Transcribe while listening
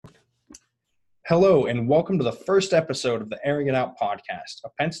Hello, and welcome to the first episode of the Airing It Out podcast, a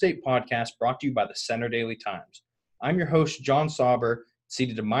Penn State podcast brought to you by the Center Daily Times. I'm your host, John Sauber.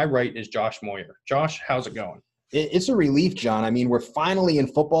 Seated to my right is Josh Moyer. Josh, how's it going? It's a relief, John. I mean, we're finally in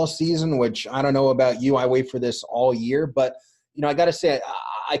football season, which I don't know about you. I wait for this all year. But, I got to say,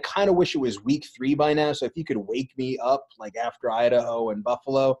 I kind of wish it was week 3 by now. So if you could wake me up like after Idaho and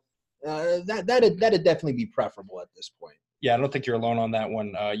Buffalo, that'd definitely be preferable at this point. Yeah, I don't think you're alone on that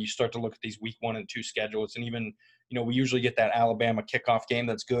one. You start to look at these week 1 and 2 schedules, and even, we usually get that Alabama kickoff game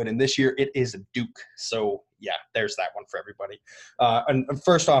that's good. And this year it is Duke. So, yeah, there's that one for everybody. And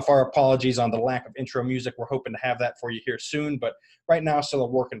first off, our apologies on the lack of intro music. We're hoping to have that for you here soon. But right now, still a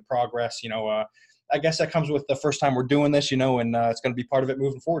work in progress. I guess that comes with the first time we're doing this, and it's going to be part of it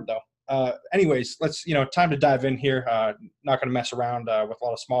moving forward, though. Anyways, let's, time to dive in here. Not going to mess around with a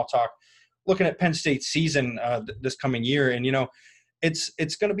lot of small talk. Looking at Penn State's season this coming year, and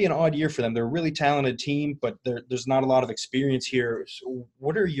it's going to be an odd year for them. They're a really talented team, but there's not a lot of experience here. So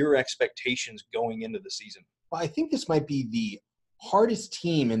what are your expectations going into the season? Well, I think this might be the hardest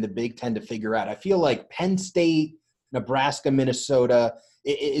team in the Big Ten to figure out. I feel like Penn State, Nebraska, Minnesota,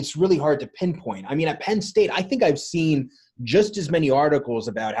 it's really hard to pinpoint. I mean, at Penn State, I think I've seen just as many articles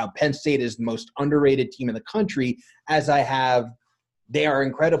about how Penn State is the most underrated team in the country as I have they are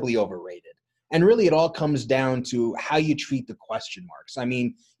incredibly overrated. And really, it all comes down to how you treat the question marks. I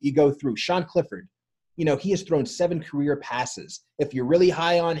mean, you go through Sean Clifford. He has thrown 7 career passes. If you're really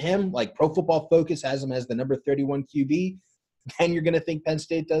high on him, like Pro Football Focus has him as the number 31 QB, then you're going to think Penn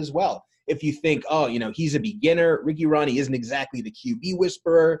State does well. If you think, he's a beginner, Ricky Ronnie isn't exactly the QB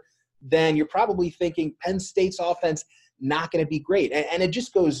whisperer, then you're probably thinking Penn State's offense not going to be great. And it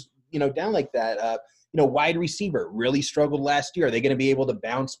just goes, down like that. Wide receiver really struggled last year. Are they going to be able to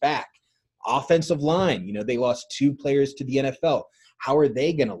bounce back? Offensive line, they lost 2 players to the NFL. How are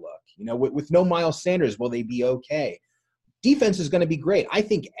they going to look? With no Miles Sanders, will they be okay? Defense is going to be great. I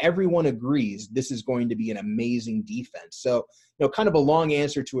think everyone agrees this is going to be an amazing defense. So, kind of a long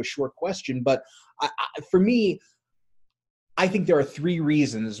answer to a short question, but for me, I think there are 3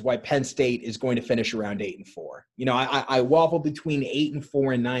 reasons why Penn State is going to finish around 8-4. I waffle between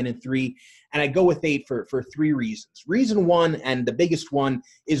 8-4 and 9-3, and I go with 8 for 3 reasons. Reason 1, and the biggest one,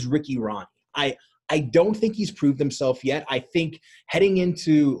 is Ricky Ronnie. I don't think he's proved himself yet. I think heading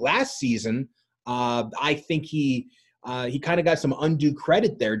into last season, I think he kind of got some undue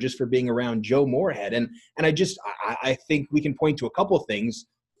credit there just for being around Joe Moorhead, and I think we can point to a couple of things.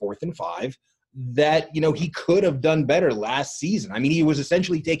 4th and 5. That, he could have done better last season. I mean, he was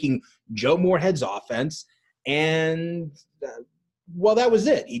essentially taking Joe Moorhead's offense, and, that was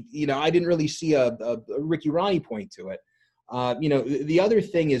it. I didn't really see a Ricky Ronnie point to it. The other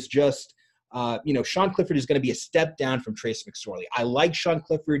thing is just, Sean Clifford is going to be a step down from Trace McSorley. I like Sean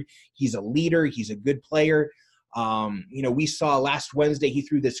Clifford. He's a leader. He's a good player. We saw last Wednesday he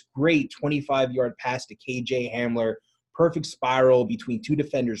threw this great 25-yard pass to KJ Hamler. Perfect spiral between 2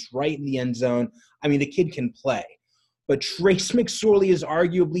 defenders right in the end zone. I mean, the kid can play. But Trace McSorley is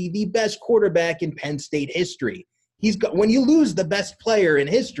arguably the best quarterback in Penn State history. When you lose the best player in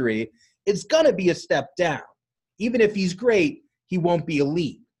history, it's going to be a step down. Even if he's great, he won't be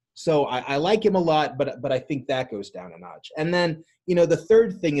elite. So I like him a lot, but I think that goes down a notch. And then, the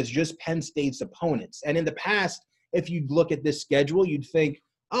third thing is just Penn State's opponents. And in the past, if you'd look at this schedule, you'd think,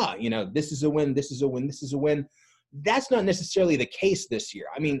 this is a win, this is a win, this is a win. That's not necessarily the case this year.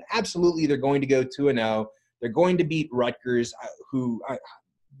 I mean, absolutely, they're going to go 2-0. They're going to beat Rutgers, who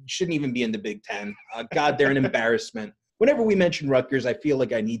shouldn't even be in the Big Ten. God, they're an embarrassment. Whenever we mention Rutgers, I feel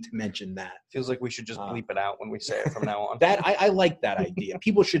like I need to mention that. Feels like we should just bleep it out when we say it from now on. I like that idea.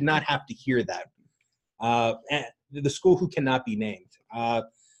 People should not have to hear that. And the school who cannot be named.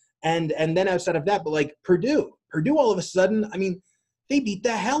 And then outside of that, but like Purdue all of a sudden, I mean, they beat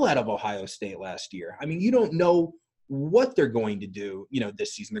the hell out of Ohio State last year. I mean, you don't know what they're going to do,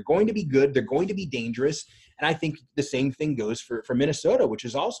 this season. They're going to be good. They're going to be dangerous. And I think the same thing goes for Minnesota, which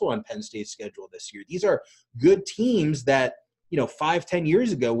is also on Penn State's schedule this year. These are good teams that, 5-10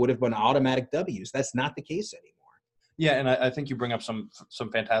 years ago would have been automatic W's. That's not the case anymore. Yeah, and I think you bring up some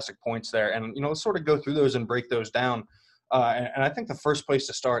fantastic points there. And, let's sort of go through those and break those down. And I think the first place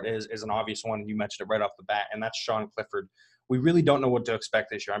to start is an obvious one. You mentioned it right off the bat, and that's Sean Clifford. We really don't know what to expect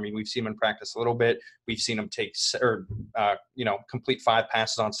this year. I mean, we've seen him in practice a little bit. We've seen him complete 5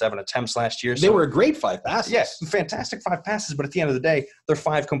 passes on 7 attempts last year. They were a great 5 passes. Yes, fantastic 5 passes, but at the end of the day, they're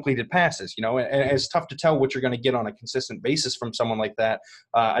 5 completed passes, and it's tough to tell what you're going to get on a consistent basis from someone like that.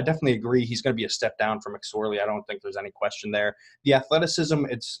 I definitely agree. He's going to be a step down from McSorley. I don't think there's any question there. The athleticism,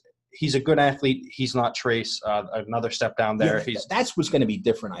 he's a good athlete. He's not Trace. Another step down there. Yeah, that's what's going to be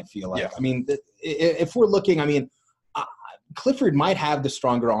different, I feel like. Yeah. I mean, if we're looking, I mean, Clifford might have the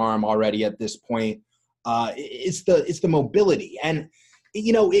stronger arm already at this point. It's the mobility. And,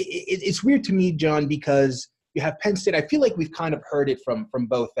 you know, it's weird to me, John, because you have Penn State. I feel like we've kind of heard it from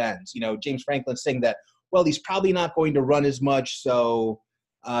both ends. You know, James Franklin saying that, well, he's probably not going to run as much. So,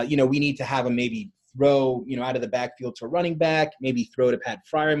 you know, we need to have him maybe throw, you know, out of the backfield to a running back, maybe throw to Pat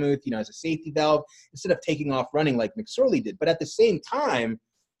Freiermuth, you know, as a safety valve, instead of taking off running like McSorley did. But at the same time,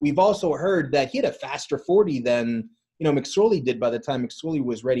 we've also heard that he had a faster 40 than, you know, McSorley did by the time McSorley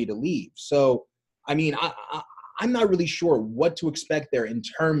was ready to leave. So, I mean, I'm not really sure what to expect there in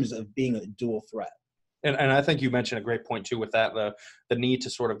terms of being a dual threat. And I think you mentioned a great point too with that, the need to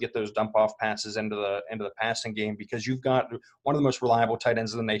sort of get those dump off passes into the passing game, because you've got one of the most reliable tight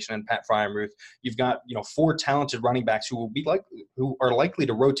ends in the nation in Pat Freiermuth. You've got, you know, 4 talented running backs who are likely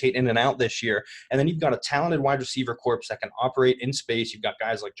to rotate in and out this year, and then you've got a talented wide receiver corps that can operate in space. You've got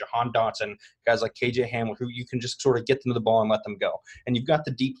guys like Jahan Dotson, guys like KJ Hamler, who you can just sort of get them to the ball and let them go. And you've got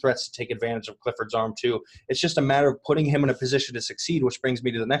the deep threats to take advantage of Clifford's arm too. It's just a matter of putting him in a position to succeed, which brings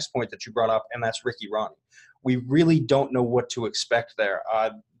me to the next point that you brought up, and that's Ricky Rahne. We really don't know what to expect there.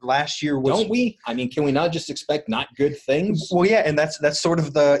 Last year was – Don't we? I mean, can we not just expect not good things? Well, yeah, and that's sort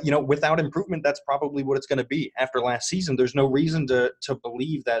of the – you know, without improvement, that's probably what it's going to be. After last season, there's no reason to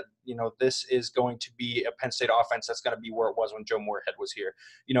believe that, you know, this is going to be a Penn State offense that's going to be where it was when Joe Moorhead was here.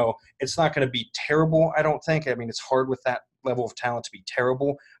 You know, it's not going to be terrible, I don't think. I mean, it's hard with that level of talent to be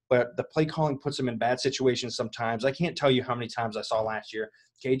terrible, but the play calling puts them in bad situations sometimes. I can't tell you how many times I saw last year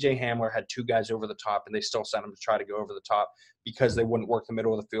KJ Hamler had 2 guys over the top, and they still sent him to try to go over the top because they wouldn't work the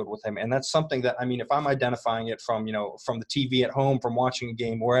middle of the field with him. And that's something that, I mean, if I'm identifying it from, you know, from the TV at home, from watching a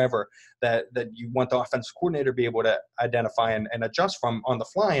game, wherever, that you want the offensive coordinator to be able to identify and adjust from on the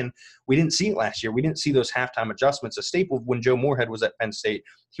fly. And we didn't see it last year. We didn't see those halftime adjustments. A staple of when Joe Moorhead was at Penn State,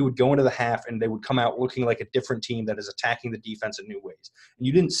 he would go into the half and they would come out looking like a different team that is attacking the defense in new ways. And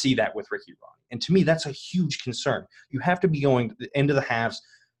you didn't see that with Ricky Rahne. And to me, that's a huge concern. You have to be going into the halves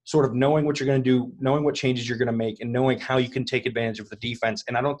sort of knowing what you're going to do, knowing what changes you're going to make, and knowing how you can take advantage of the defense.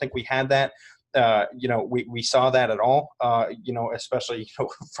 And I don't think we had that. You know, we saw that at all, you know, especially, you know,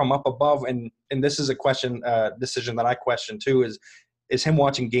 from up above. And this is a decision that I question too, is him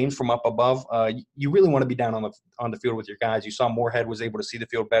watching games from up above. You really want to be down on the field with your guys. You saw Moorhead was able to see the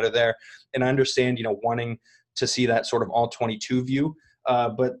field better there. And I understand, you know, wanting to see that sort of all 22 view.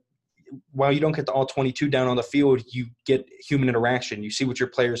 But while you don't get the all 22 down on the field, you get human interaction. You see what your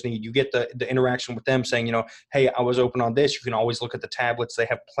players need. You get the interaction with them saying, you know, hey, I was open on this. You can always look at the tablets. They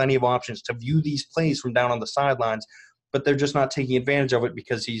have plenty of options to view these plays from down on the sidelines, but they're just not taking advantage of it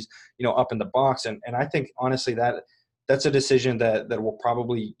because he's, you know, up in the box. And I think, honestly, that's a decision that will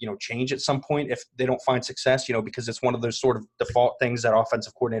probably, you know, change at some point if they don't find success, you know, because it's one of those sort of default things that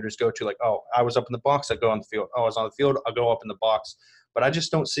offensive coordinators go to, like, oh, I was up in the box, I go on the field. Oh, I was on the field, I'll go up in the box. But I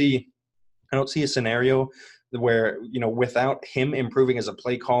just don't see a scenario where, you know, without him improving as a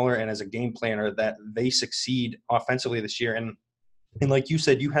play caller and as a game planner, that they succeed offensively this year. And like you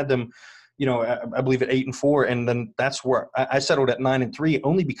said, you had them, you know, I believe at 8-4, and then that's where I settled at 9-3,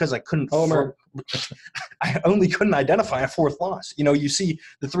 only because I couldn't. I only couldn't identify a fourth loss. You know, you see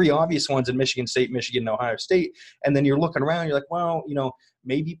the 3 obvious ones in Michigan State, Michigan, and Ohio State, and then you're looking around, you're like, well, you know,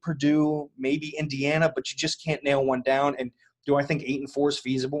 maybe Purdue, maybe Indiana, but you just can't nail one down. And do I think 8-4 is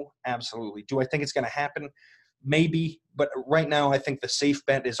feasible? Absolutely. Do I think it's going to happen? Maybe. But right now, I think the safe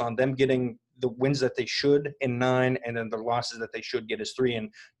bet is on them getting the wins that they should in 9, and then the losses that they should get is 3.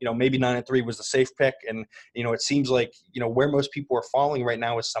 And, you know, maybe 9-3 was the safe pick. And, you know, it seems like, you know, where most people are falling right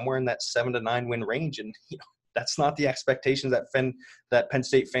now is somewhere in that 7-9 win range. And, you know, that's not the expectations that Penn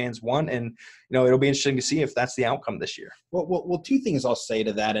State fans want. And, you know, it'll be interesting to see if that's the outcome this year. Well, 2 things I'll say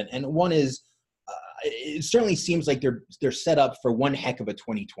to that. And one is, it certainly seems like they're set up for one heck of a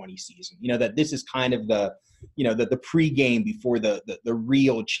 2020 season. You know, that this is kind of the pregame before the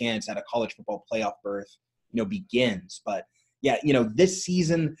real chance at a college football playoff berth, you know, begins. But yeah, you know, this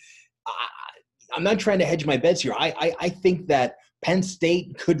season, I'm not trying to hedge my bets here. I think that Penn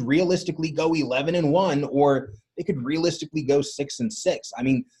State could realistically go 11-1, or they could realistically go 6-6. I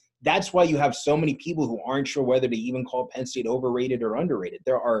mean, that's why you have so many people who aren't sure whether to even call Penn State overrated or underrated.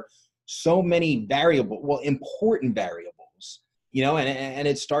 There are so many important variables, you know, and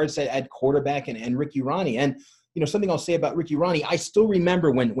it starts at quarterback and Ricky Rahne. And, you know, something I'll say about Ricky Rahne, I still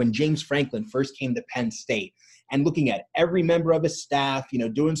remember when James Franklin first came to Penn State and looking at every member of his staff, you know,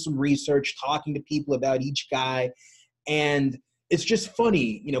 doing some research, talking to people about each guy. And it's just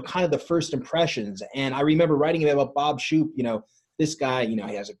funny, you know, kind of the first impressions. And I remember writing about Bob Shoop, you know, this guy, he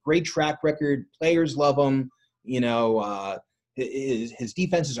has a great track record. Players love him. His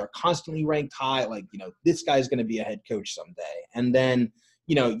defenses are constantly ranked high. Like, this guy's going to be a head coach someday. And then,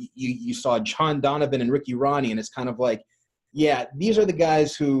 you saw John Donovan and Ricky Ronnie, and it's kind of like, yeah, these are the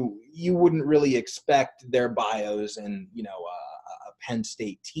guys who you wouldn't really expect their bios in, a Penn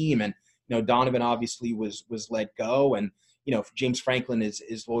State team. And, Donovan obviously was let go, and, James Franklin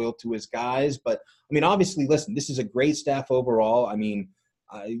is loyal to his guys. But, I mean, obviously, listen, this is a great staff overall. I mean,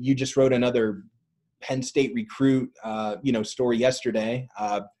 you just wrote another Penn State recruit, story yesterday.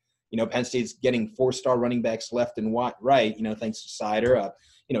 Penn State's getting 4-star running backs left and right, thanks to Sider.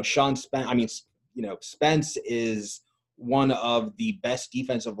 Sean Spence, Spence is one of the best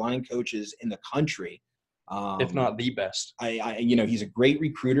defensive line coaches in the country. If not the best. He's a great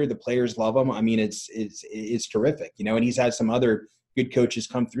recruiter. The players love him. I mean, it's terrific, and he's had some other good coaches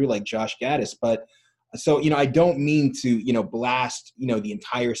come through like Josh Gaddis. But so, I don't mean to, blast, the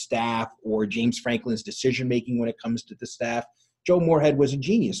entire staff or James Franklin's decision-making when it comes to the staff. Joe Moorhead was a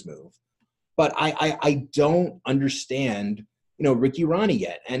genius move. But I don't understand, Ricky Ronnie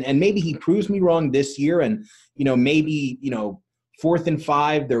yet. And maybe he proves me wrong this year. And, maybe, 4th and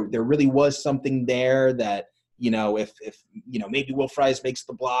 5, there really was something there that, if maybe Will Fries makes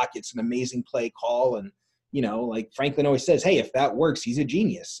the block, it's an amazing play call. And, like Franklin always says, hey, if that works, he's a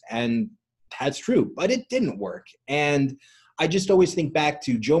genius. And that's true, but it didn't work. And I just always think back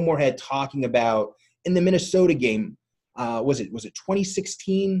to Joe Moorhead talking about in the Minnesota game, was it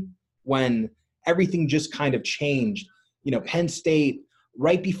 2016 when everything just kind of changed? Penn State,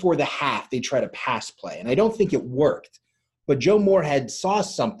 right before the half, they tried a pass play, and I don't think it worked. But Joe Moorhead saw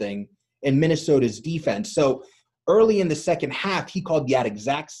something in Minnesota's defense. So early in the second half, he called that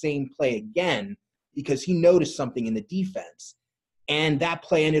exact same play again because he noticed something in the defense. And that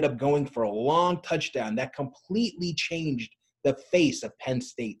play ended up going for a long touchdown that completely changed the face of Penn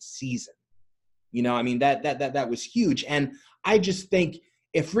State's season. That was huge. And I just think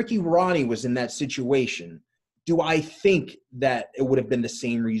if Ricky Ronnie was in that situation, do I think that it would have been the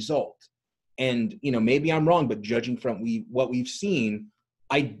same result? And, maybe I'm wrong, but judging from what we've seen,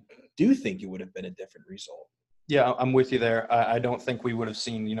 I do think it would have been a different result. Yeah, I'm with you there. I don't think we would have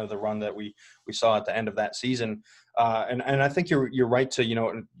seen, the run that we saw at the end of that season. And I think you're right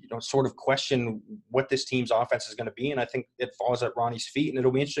to, sort of question what this team's offense is going to be. And I think it falls at Ronnie's feet. And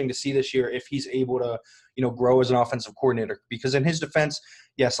it'll be interesting to see this year if he's able to, grow as an offensive coordinator. Because in his defense,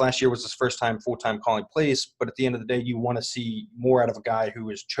 yes, last year was his first time full-time calling plays. But at the end of the day, you want to see more out of a guy who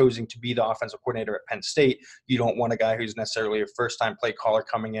is choosing to be the offensive coordinator at Penn State. You don't want a guy who's necessarily a first-time play caller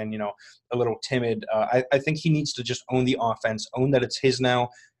coming in, a little timid. I think he needs to just own the offense, own that it's his now,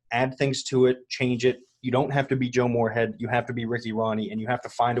 add things to it, change it. You don't have to be Joe Moorhead. You have to be Ricky Ronnie, and you have to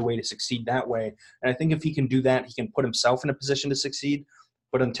find a way to succeed that way. And I think if he can do that, he can put himself in a position to succeed.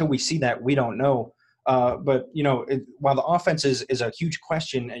 But until we see that, we don't know. But while the offense is a huge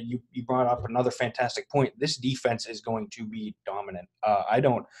question, and you brought up another fantastic point, this defense is going to be dominant. I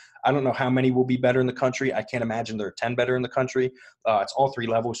don't know how many will be better in the country. I can't imagine there are 10 better in the country. It's all 3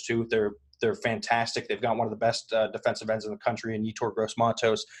 levels too. They're fantastic. They've got one of the best defensive ends in the country in Yetur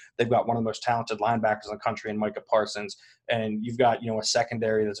Gross-Matos. They've got one of the most talented linebackers in the country in Micah Parsons. And you've got, a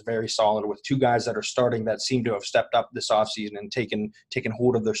secondary that's very solid with 2 guys that are starting that seem to have stepped up this offseason and taken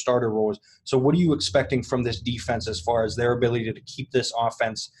hold of their starter roles. So what are you expecting from this defense as far as their ability to keep this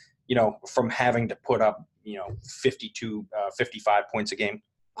offense, from having to put up, 52, 55 points a game?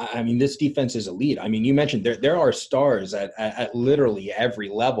 I mean, this defense is elite. I mean, you mentioned there are stars at literally every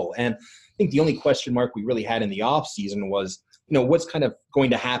level. And I think the only question mark we really had in the offseason was, what's kind of going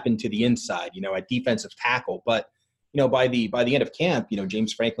to happen to the inside, at defensive tackle. But, by the end of camp,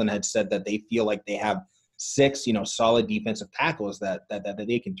 James Franklin had said that they feel like they have 6, solid defensive tackles that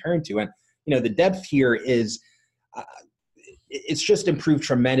they can turn to. And, the depth here is it's just improved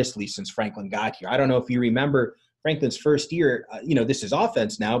tremendously since Franklin got here. I don't know if you remember Franklin's first year, this is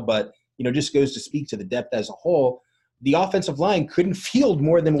offense now, but, just goes to speak to the depth as a whole. The offensive line couldn't field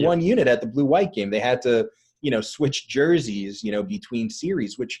more than one unit at the blue-white game. They had to, switch jerseys, between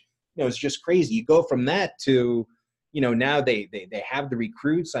series, which, is just crazy. You go from that to, now they have the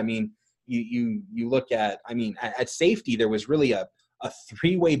recruits. I mean, you look at, at safety, there was really a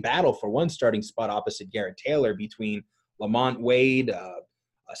 3-way battle for one starting spot opposite Garrett Taylor between Lamont Wade,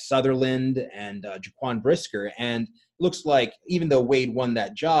 Sutherland, and Jaquan Brisker. And it looks like even though Wade won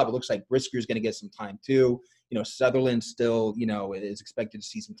that job, it looks like Brisker is going to get some time too. Sutherland still, is expected to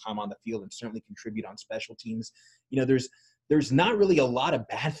see some time on the field and certainly contribute on special teams. There's not really a lot of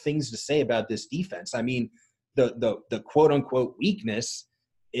bad things to say about this defense. I mean, the quote unquote weakness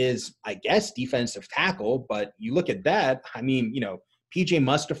is, I guess, defensive tackle. But you look at that, I mean, PJ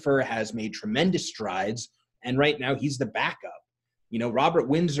Mustipher has made tremendous strides, and right now he's the backup. Robert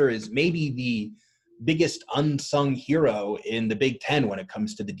Windsor is maybe the biggest unsung hero in the Big Ten when it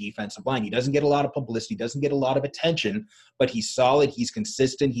comes to the defensive line. He doesn't get a lot of publicity, doesn't get a lot of attention, but he's solid, he's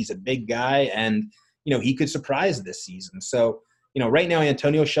consistent, he's a big guy, and, he could surprise this season. So, right now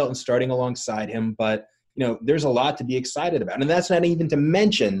Antonio Shelton's starting alongside him, but, there's a lot to be excited about. And that's not even to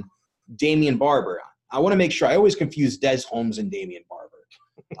mention Damian Barber. I want to make sure, I always confuse Des Holmes and Damian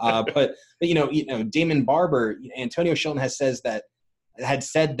Barber. But Damian Barber, Antonio Shelton had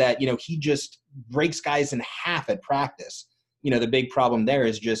said that, he just breaks guys in half at practice. The big problem there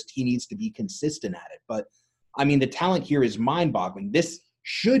is just he needs to be consistent at it. But, I mean, the talent here is mind-boggling. This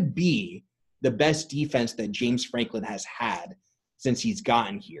should be the best defense that James Franklin has had since he's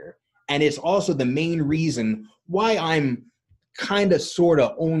gotten here. And it's also the main reason why I'm kind of sort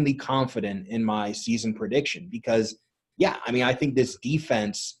of only confident in my season prediction. Because, yeah, I mean, I think this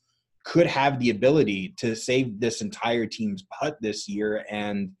defense could have the ability to save this entire team's butt this year.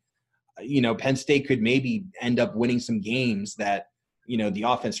 And, Penn State could maybe end up winning some games that, the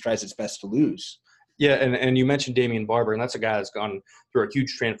offense tries its best to lose. Yeah, and you mentioned Damian Barber, and that's a guy that's gone through a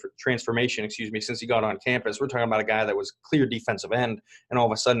huge transformation, since he got on campus. We're talking about a guy that was clear defensive end, and all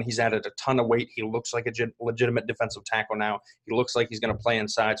of a sudden he's added a ton of weight. He looks like a legitimate defensive tackle now. He looks like he's going to play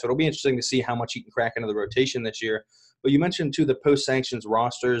inside. So it'll be interesting to see how much he can crack into the rotation this year. But you mentioned, too, the post-sanctions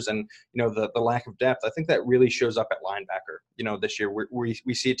rosters and, the lack of depth. I think that really shows up at linebacker, this year.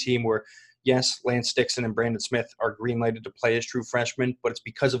 We see a team where, yes, Lance Dixon and Brandon Smith are green-lighted to play as true freshmen, but it's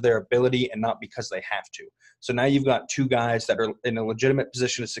because of their ability and not because they have to. So now you've got two guys that are in a legitimate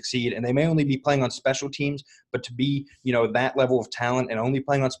position to succeed, and they may only be playing on special teams, but to be, that level of talent and only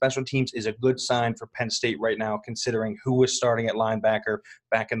playing on special teams is a good sign for Penn State right now, considering who was starting at linebacker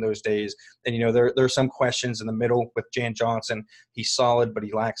back in those days. And, there are some questions in the middle with Jan Johnson. He's solid, but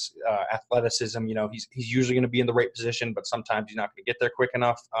he lacks athleticism. He's usually going to be in the right position, but sometimes he's not going to get there quick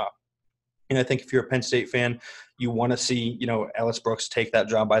enough. And I think if you're a Penn State fan, you want to see, Ellis Brooks take that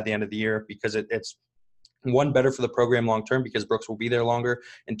job by the end of the year, because it's one, better for the program long term because Brooks will be there longer,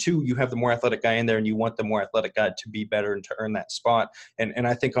 and two, you have the more athletic guy in there, and you want the more athletic guy to be better and to earn that spot. And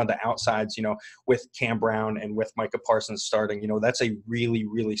I think on the outsides, with Cam Brown and with Micah Parsons starting, that's a really,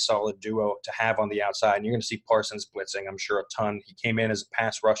 really solid duo to have on the outside. And you're going to see Parsons blitzing, I'm sure, a ton. He came in as a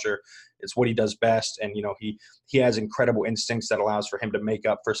pass rusher. It's what he does best, and he has incredible instincts that allows for him to make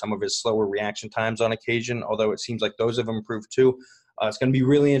up for some of his slower reaction times on occasion, although it seems like those have improved too. It's going to be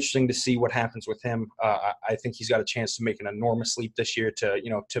really interesting to see what happens with him. I think he's got a chance to make an enormous leap this year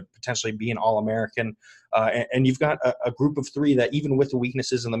to potentially be an All-American. And you've got a group of three that, even with the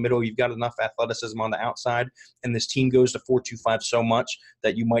weaknesses in the middle, you've got enough athleticism on the outside. And this team goes to 4-2-5 so much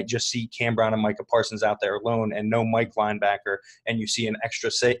that you might just see Cam Brown and Micah Parsons out there alone and no Mike linebacker. And you see an extra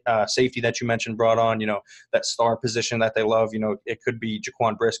safety that you mentioned brought on, that star position that they love. It could be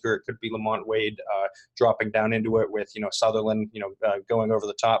Jaquan Brisker. It could be Lamont Wade dropping down into it with, Sutherland, going over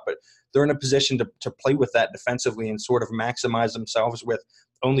the top. But they're in a position to play with that defensively and sort of maximize themselves with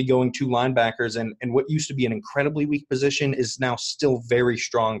only going two linebackers. And what used to be an incredibly weak position is now still very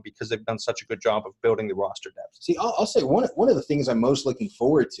strong because they've done such a good job of building the roster depth. See, I'll say one of the things I'm most looking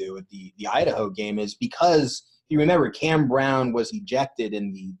forward to at the Idaho game is because you remember Cam Brown was ejected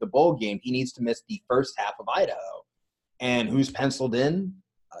in the bowl game. He needs to miss the first half of Idaho. And who's penciled in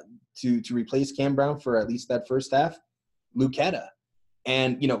to replace Cam Brown for at least that first half? Luketa.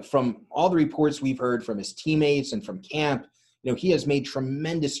 And, from all the reports we've heard from his teammates and from camp, he has made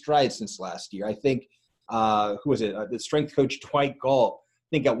tremendous strides since last year. I think, who was it? The strength coach, Dwight Galt, I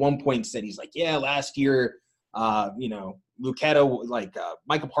think at one point said, he's like, yeah, last year, Luketa,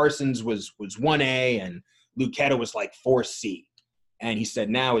 Micah Parsons was 1A and Luketa was like 4C. And he said,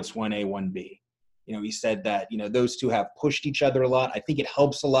 now it's 1A, 1B. He said that, those two have pushed each other a lot. I think it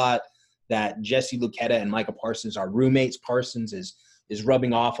helps a lot that Jesse Luketa and Micah Parsons are roommates. Parsons is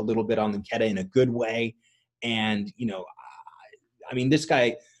rubbing off a little bit on Luketa in a good way. And, this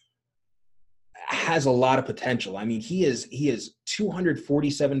guy has a lot of potential. He is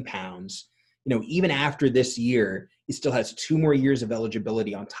 247 pounds. Even after this year, he still has 2 more years of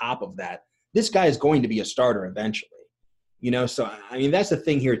eligibility on top of that. This guy is going to be a starter eventually. So, that's the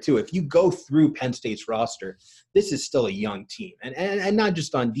thing here too. If you go through Penn State's roster, this is still a young team. And not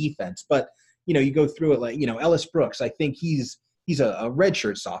just on defense, but, you go through it like, Ellis Brooks, I think he's a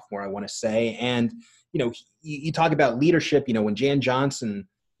redshirt sophomore, I want to say. And, you talk about leadership, when Jan Johnson,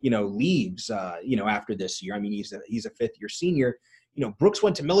 leaves, after this year. He's a fifth-year senior. Brooks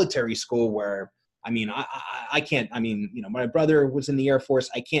went to military school where, I mean, I can't. I mean, my brother was in the Air Force.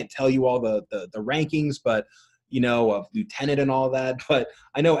 I can't tell you all the rankings, but of lieutenant and all that. But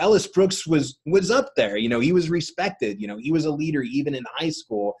I know Ellis Brooks was up there. He was respected. He was a leader even in high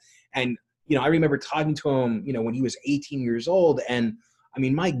school. And I remember talking to him. When he was 18 years old, and I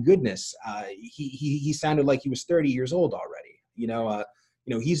mean, my goodness, he sounded like he was 30 years old already.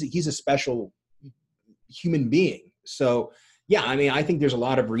 He's a special human being. So. Yeah, I mean, I think there's a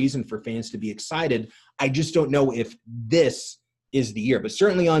lot of reason for fans to be excited. I just don't know if this is the year. But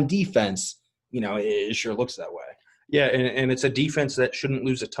certainly on defense, it sure looks that way. Yeah, and it's a defense that shouldn't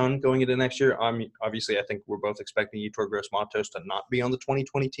lose a ton going into next year. I mean, obviously, I think we're both expecting Yetur Gross-Matos to not be on the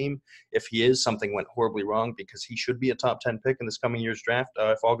 2020 team. If he is, something went horribly wrong because he should be a top 10 pick in this coming year's draft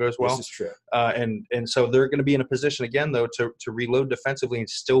if all goes well. This is true. And so they're going to be in a position again, though, to reload defensively and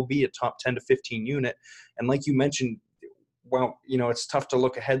still be a top 10 to 15 unit. And like you mentioned, well, it's tough to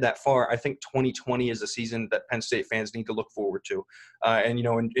look ahead that far. I think 2020 is a season that Penn State fans need to look forward to,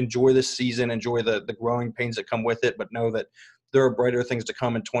 and enjoy this season, enjoy the growing pains that come with it, but know that there are brighter things to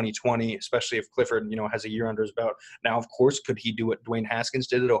come in 2020, especially if Clifford, has a year under his belt. Now, of course, could he do what Dwayne Haskins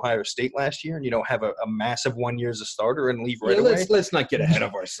did at Ohio State last year and, have a massive 1 year as a starter and leave right away? Let's not get ahead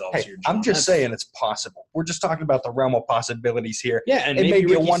of ourselves here, John. I'm just saying it's possible. We're just talking about the realm of possibilities here. Yeah, and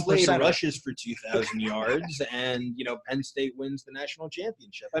maybe a 1% rushes for 2,000 yards and, Penn State wins the national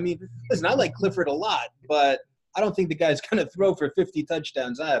championship. I mean, listen, I like Clifford a lot, but I don't think the guy's going to throw for 50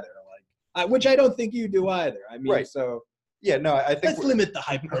 touchdowns either, which I don't think you do either. I mean, right. So – yeah, no, I think let's limit the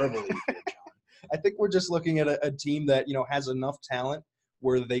hyperbole here, John. I think we're just looking at a team that, has enough talent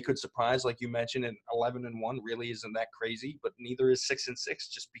where they could surprise, like you mentioned, and 11-1 really isn't that crazy, but neither is 6-6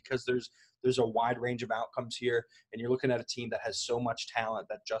 just because there's a wide range of outcomes here, and you're looking at a team that has so much talent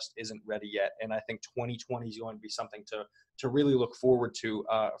that just isn't ready yet. And I think 2020 is going to be something to really look forward to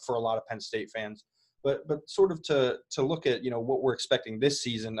for a lot of Penn State fans. But sort of to look at, what we're expecting this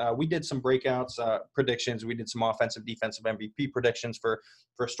season, we did some breakouts, predictions. We did some offensive, defensive MVP predictions for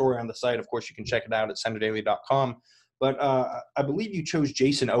a story on the site. Of course, you can check it out at SenderDaily.com. But I believe you chose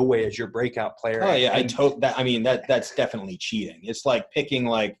Jayson Oweh as your breakout player. Oh, yeah, that's definitely cheating. It's like picking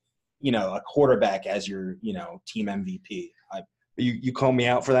a quarterback as your, team MVP. You called me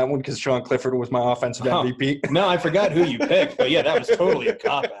out for that one because Sean Clifford was my offensive MVP. No, I forgot who you picked, but yeah, that was totally a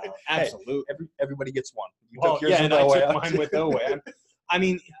cop-out. Absolutely. Hey, everybody gets one. I took mine with Oweh. I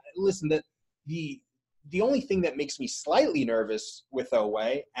mean, listen, the only thing that makes me slightly nervous with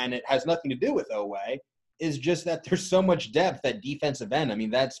Oweh, and it has nothing to do with Oweh, is just that there's so much depth at defensive end. I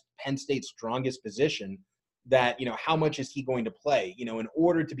mean, that's Penn State's strongest position. That, how much is he going to play? In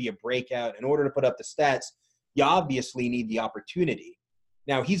order to be a breakout, in order to put up the stats, you obviously need the opportunity.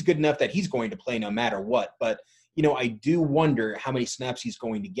 Now, he's good enough that he's going to play no matter what, but, I do wonder how many snaps he's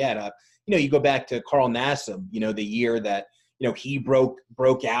going to get. You go back to Carl Nassib, the year that, he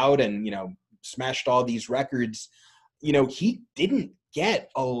broke out and, smashed all these records. He didn't get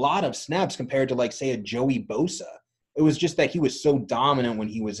a lot of snaps compared to, say, a Joey Bosa. It was just that he was so dominant when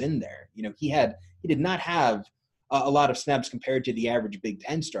he was in there. He did not have a lot of snaps compared to the average Big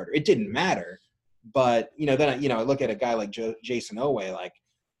Ten starter. It didn't matter. But, then, I look at a guy like Jayson Oweh,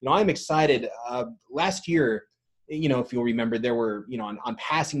 I'm excited. Last year, if you'll remember, there were, on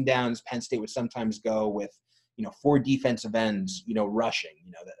passing downs, Penn State would sometimes go with, 4 defensive ends, rushing,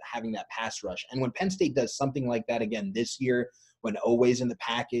 having that pass rush. And when Penn State does something like that again this year, when Oweh's in the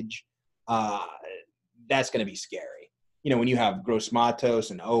package, that's going to be scary. When you have Gross-Matos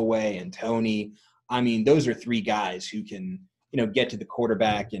and Oweh and Toney, I mean, those are 3 guys who can – get to the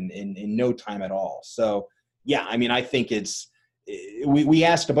quarterback in no time at all. So, yeah, I mean, I think we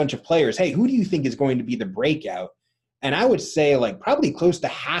asked a bunch of players, hey, who do you think is going to be the breakout? And I would say, probably close to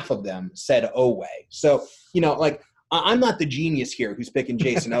half of them said Oweh. So, I'm not the genius here who's picking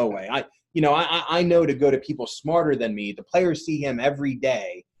Jayson Oweh. I know to go to people smarter than me. The players see him every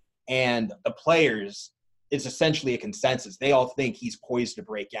day, and the players, it's essentially a consensus. They all think he's poised to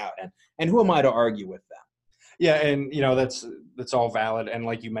break out. And who am I to argue with them? Yeah, and that's all valid. And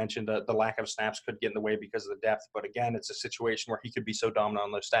like you mentioned, the lack of snaps could get in the way because of the depth. But again, it's a situation where he could be so dominant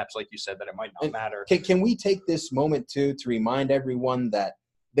on those snaps, like you said, that it might not matter. Can we take this moment to remind everyone that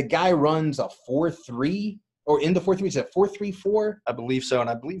the guy runs a 4.3 or in the 4.3? Is it 4.34? I believe so, and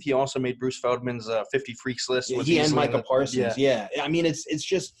I believe he also made Bruce Feldman's 50 freaks list. Yeah, he and Micah Parsons. Yeah, I mean, it's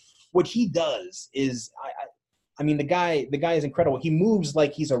just what he does is I mean, the guy is incredible. He moves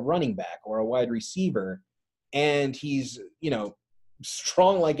like he's a running back or a wide receiver. And he's,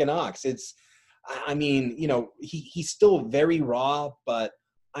 strong like an ox. He's still very raw, but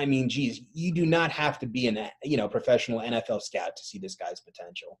I mean, geez, you do not have to be professional NFL scout to see this guy's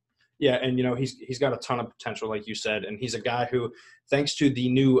potential. Yeah, and he's got a ton of potential, like you said, and he's a guy who, thanks to the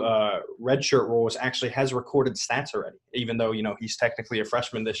new redshirt rules, actually has recorded stats already. Even though he's technically a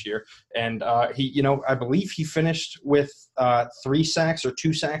freshman this year, and he, I believe he finished with 3 sacks or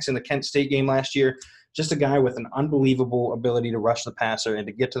 2 sacks in the Kent State game last year. Just a guy with an unbelievable ability to rush the passer and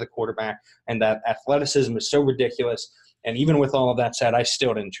to get to the quarterback, and that athleticism is so ridiculous. And even with all of that said, I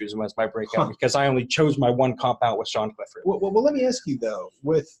still didn't choose him as my breakout because I only chose my one comp out with Sean Clifford. Well, let me ask you though,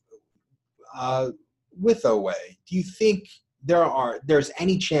 with Oweh, do you think there's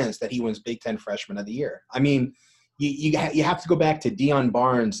any chance that he wins Big Ten Freshman of the Year? I mean, you have to go back to Deion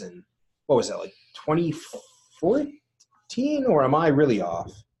Barnes and what was that, like 2014, or am I really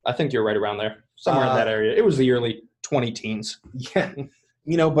off? I think you're right around there, somewhere in that area. It was the early 20 teens. Yeah.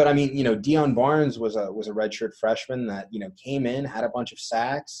 But I mean, Deion Barnes was a redshirt freshman that, came in, had a bunch of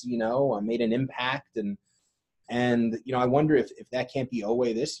sacks, made an impact. And I wonder if that can't be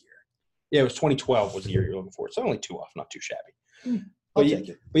Oweh this year. Yeah, it was 2012 was the year you're looking for. So only 2 off, not too shabby. I'll take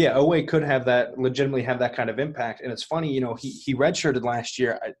it. But yeah, Oweh could legitimately have that kind of impact. And it's funny, he redshirted last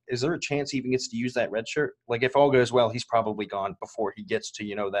year. Is there a chance he even gets to use that red shirt? Like, if all goes well, he's probably gone before he gets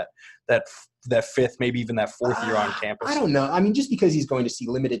to, that 5th, maybe even that 4th year on campus. I don't know. I mean, just because he's going to see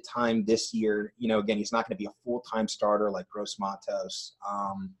limited time this year, again, he's not going to be a full-time starter like Gross Matos.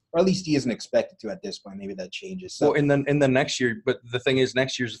 Or at least he isn't expected to at this point. Maybe that changes. So, well, and then next year, but the thing is,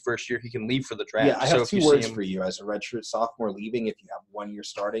 next year's the first year he can leave for the draft. Yeah, I have 2 words for you as a redshirt sophomore leaving if you have 1 year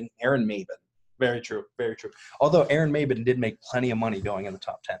starting. Aaron Maben. Very true. Very true. Although Aaron Maben did make plenty of money going in the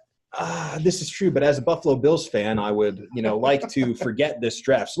top 10. This is true, but as a Buffalo Bills fan, I would, like to forget this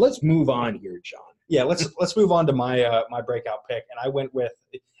draft. So let's move on here, John. Yeah, let's move on to my my breakout pick, and I went with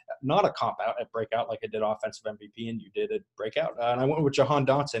not a comp out at breakout like I did offensive MVP, and you did at breakout, and I went with Jahan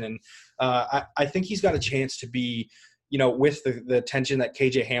Dotson, and I think he's got a chance to be, with the attention that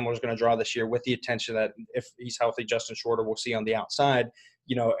KJ Hamler is going to draw this year, with the attention that if he's healthy, Justin Shorter will see on the outside,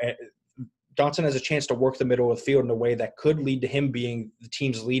 Dotson has a chance to work the middle of the field in a way that could lead to him being the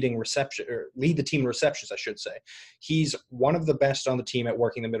team's lead the team in receptions, I should say. He's one of the best on the team at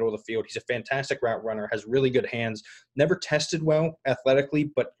working the middle of the field. He's a fantastic route runner, has really good hands, never tested well athletically,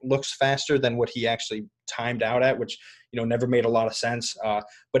 but looks faster than what he actually timed out at, which, never made a lot of sense.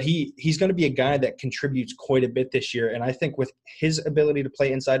 But he's going to be a guy that contributes quite a bit this year. And I think with his ability to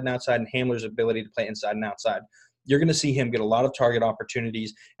play inside and outside and Hamler's ability to play inside and outside, you're going to see him get a lot of target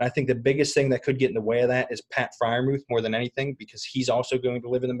opportunities. And I think the biggest thing that could get in the way of that is Pat Freiermuth more than anything, because he's also going to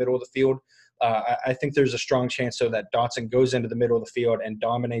live in the middle of the field. I think there's a strong chance, so that Dotson goes into the middle of the field and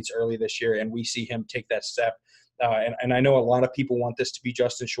dominates early this year, and we see him take that step. And I know a lot of people want this to be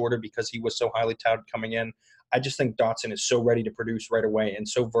Justin Shorter because he was so highly touted coming in. I just think Dotson is so ready to produce right away and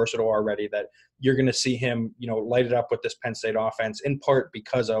so versatile already that you're going to see him, light it up with this Penn State offense, in part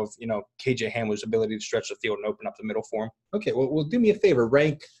because of, KJ Hamler's ability to stretch the field and open up the middle for him. Okay, well, do me a favor.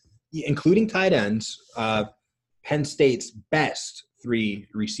 Rank, including tight ends, Penn State's best 3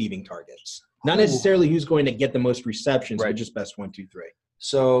 receiving targets. Not necessarily who's going to get the most receptions, right, but just best 1, 2, 3.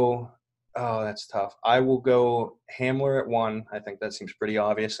 So, that's tough. I will go Hamler at 1. I think that seems pretty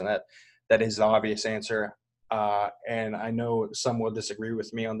obvious, and that is the obvious answer. And I know some will disagree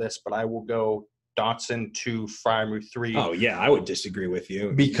with me on this, but I will go Dotson 2, Freiermuth 3. Oh, yeah, I would disagree with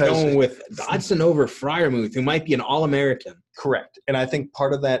you. Because going with Dotson over Freiermuth, who might be an All-American. Correct. And I think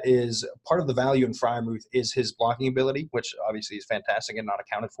part of the value in Freiermuth is his blocking ability, which obviously is fantastic and not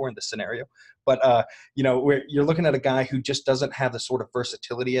accounted for in this scenario. But, you're looking at a guy who just doesn't have the sort of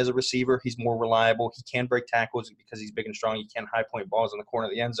versatility as a receiver. He's more reliable. He can break tackles because he's big and strong. He can high point balls in the corner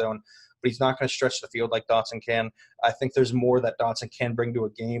of the end zone, but he's not going to stretch the field like Dotson can. I think there's more that Dotson can bring to a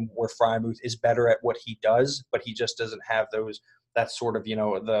game where Freiermuth is better at what he does, but he just doesn't have that sort of,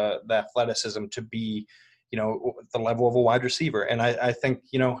 the athleticism to be, the level of a wide receiver. And I think,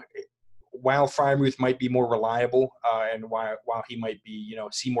 while Freiermuth might be more reliable and while he might be,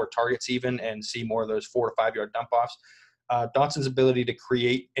 see more targets even and see more of those 4 to 5 yard dump offs, Dotson's ability to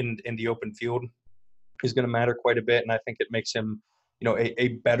create in the open field is going to matter quite a bit. And I think it makes him,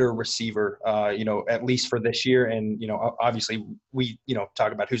 a better receiver, at least for this year. And, obviously we,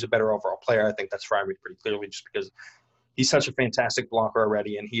 talk about who's a better overall player. I think that's Freiermuth pretty clearly, just because he's such a fantastic blocker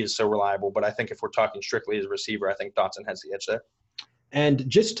already and he is so reliable. But I think if we're talking strictly as a receiver, I think Dotson has the edge there. And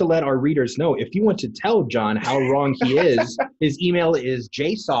just to let our readers know, if you want to tell John how wrong he is, his email is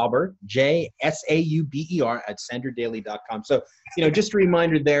jsauber, JSAUBER @senderdaily.com. So, just a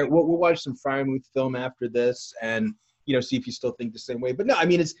reminder there, we'll watch some Freiermuth film after this and, see if you still think the same way. But no, I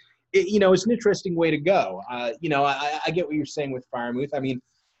mean, it's an interesting way to go. I get what you're saying with Freiermuth. I mean,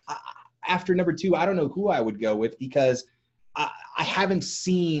 after number 2, I don't know who I would go with because I haven't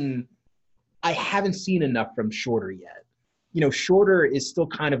seen enough from Shorter yet. Shorter is still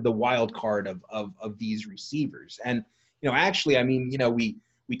kind of the wild card of these receivers. And, actually, I mean,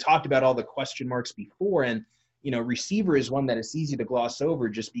 we talked about all the question marks before, and, receiver is one that it's easy to gloss over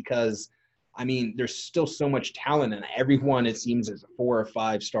just because, I mean, there's still so much talent, and everyone, it seems, is a 4 or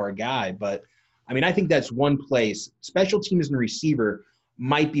 5 star guy. But, I mean, I think that's one place, special teams and receiver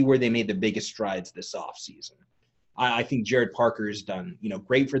might be where they made the biggest strides this offseason. I think Jared Parker has done,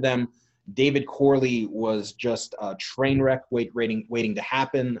 great for them. David Corley was just a train wreck waiting to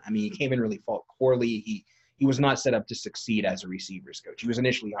happen. I mean, you can't even really fault Corley. He was not set up to succeed as a receivers coach. He was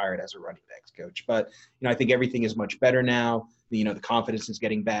initially hired as a running backs coach. But, I think everything is much better now. The confidence is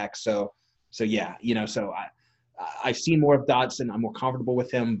getting back. So yeah, so I've seen more of Dotson. I'm more comfortable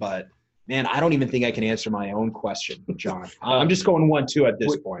with him. But, man, I don't even think I can answer my own question, John. I'm just going 1-2 at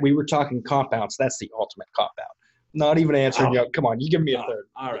this point. We were talking cop-outs. That's the ultimate cop-out. Not even answering you. Come on, you give me a third.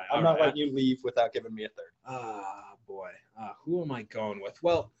 All right. I'm not letting you leave without giving me a third. Boy. Who am I going with?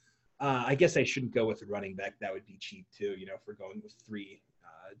 Well, I guess I shouldn't go with a running back. That would be cheap too, if we're going with 3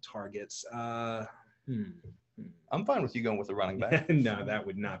 targets. I'm fine with you going with a running back. No, that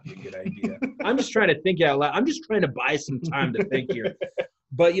would not be a good idea. I'm just trying to think out loud. I'm just trying to buy some time to think here.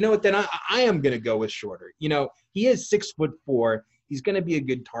 But you know what? Then I am going to go with Shorter. He is 6'4". He's going to be a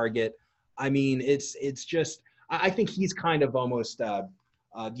good target. I mean, it's just – I think he's kind of almost the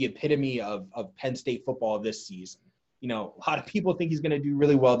epitome of Penn State football this season. A lot of people think he's going to do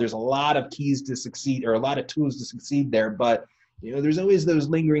really well. There's a lot of keys to succeed or a lot of tools to succeed there. But, there's always those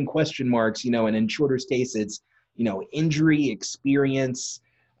lingering question marks, and in Shorter's case, it's, injury, experience,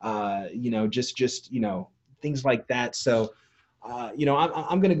 just things like that. So,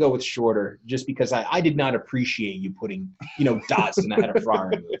 I'm going to go with Shorter just because I did not appreciate you putting, Dotson ahead of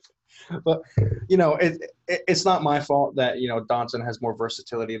Freiermuth. But, it's not my fault that, Dotson has more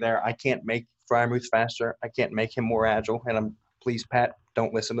versatility there. I can't make Freiermuth faster. I can't make him more agile. And please, Pat,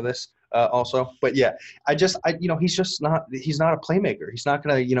 don't listen to this also. But, yeah, he's not a playmaker. He's not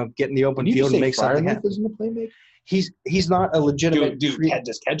going to, get in the open field and make something happen. Isn't a playmaker? He's not a legitimate dude.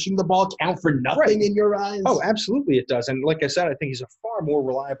 Does catching the ball count for nothing in your eyes? Oh, absolutely it does. And like I said, I think he's a far more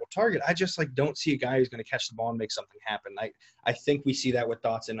reliable target. I just don't see a guy who's going to catch the ball and make something happen. I think we see that with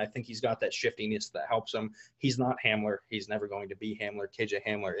Dotson. I think he's got that shiftiness that helps him. He's not Hamler. He's never going to be Hamler. KJ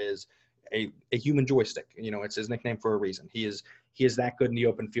Hamler is a human joystick. It's his nickname for a reason. He is that good in the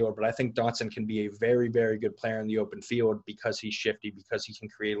open field, but I think Dotson can be a very, very good player in the open field because he's shifty, because he can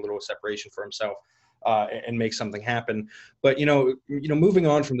create a little separation for himself. And make something happen. But moving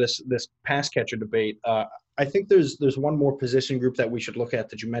on from this pass catcher debate, I think there's one more position group that we should look at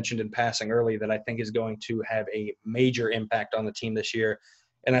that you mentioned in passing early that I think is going to have a major impact on the team this year,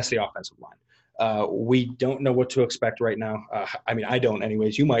 and that's the offensive line. We don't know what to expect right now. I mean, I don't,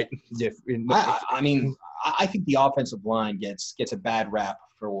 anyways. You might. I think the offensive line gets a bad rap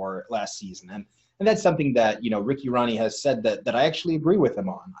for last season, and that's something that, Ricky Ronnie has said that I actually agree with him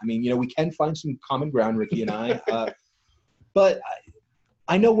on. I mean, we can find some common ground, Ricky and I. But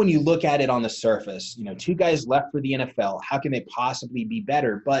I know when you look at it on the surface, 2 guys left for the NFL, how can they possibly be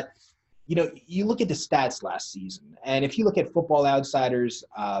better? But, you look at the stats last season, and if you look at Football Outsiders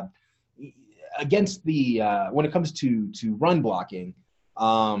against when it comes to run blocking,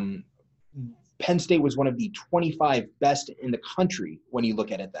 Penn State was one of the 25 best in the country when you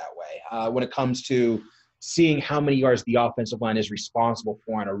look at it that way. When it comes to seeing how many yards the offensive line is responsible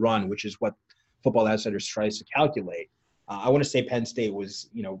for on a run, which is what Football Outsiders tries to calculate, I want to say Penn State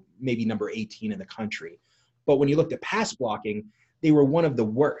was, maybe number 18 in the country. But when you looked at pass blocking, they were one of the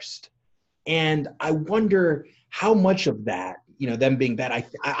worst. And I wonder how much of that, them being bad.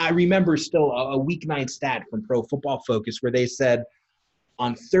 I remember still a Week 9 stat from Pro Football Focus where they said,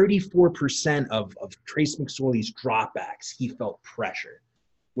 on 34% of Trace McSorley's dropbacks, he felt pressure,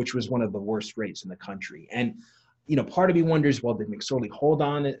 which was one of the worst rates in the country. And, part of me wonders, well, did McSorley hold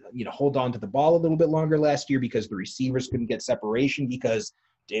on to the ball a little bit longer last year because the receivers couldn't get separation because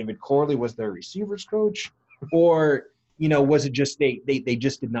David Corley was their receivers coach? Or, was it just they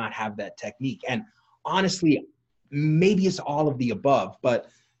just did not have that technique? And honestly, maybe it's all of the above,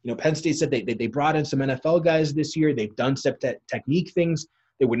 but Penn State said they brought in some NFL guys this year. They've done some technique things.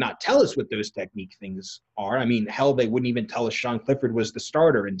 They would not tell us what those technique things are. I mean, hell, they wouldn't even tell us Sean Clifford was the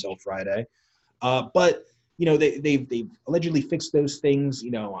starter until Friday. But, they've allegedly fixed those things.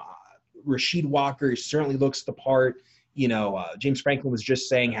 Rasheed Walker certainly looks the part. James Franklin was just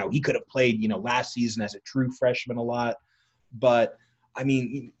saying how he could have played, last season as a true freshman a lot. But, I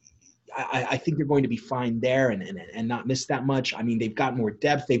mean, I think they're going to be fine there and not miss that much. I mean, they've got more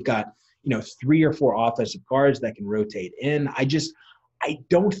depth. They've got, 3 or 4 offensive guards that can rotate in. I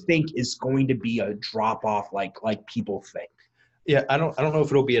don't think it's going to be a drop off like people think. Yeah, I don't know if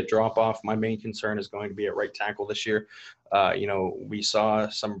it'll be a drop off. My main concern is going to be at right tackle this year. We saw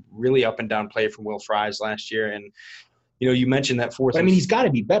some really up and down play from Will Fries last year, and you mentioned that fourth. But, I mean, he's got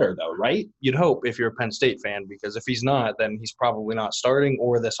to be better, though, right? You'd hope if you're a Penn State fan, because if he's not, then he's probably not starting,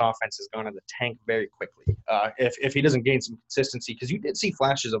 or this offense has gone in the tank very quickly. If he doesn't gain some consistency, because you did see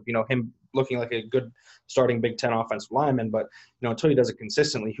flashes of him looking like a good starting Big Ten offensive lineman, but until he does it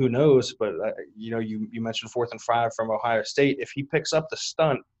consistently, who knows? But you mentioned 4th and 5 from Ohio State. If he picks up the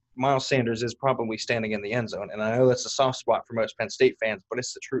stunt, Miles Sanders is probably standing in the end zone, and I know that's a soft spot for most Penn State fans, but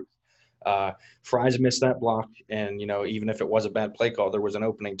it's the truth. Fries missed that block, and even if it was a bad play call, there was an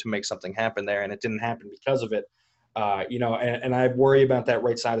opening to make something happen there, and it didn't happen because of it. And I worry about that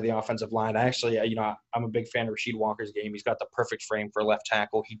right side of the offensive line. Actually, I'm a big fan of Rasheed Walker's game. He's got the perfect frame for left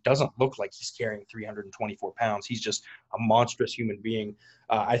tackle. He doesn't look like he's carrying 324 pounds. He's just a monstrous human being.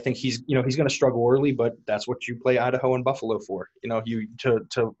 I think he's going to struggle early, but that's what you play Idaho and Buffalo for.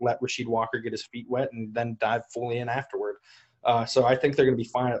 To let Rasheed Walker get his feet wet and then dive fully in afterward. So I think they're going to be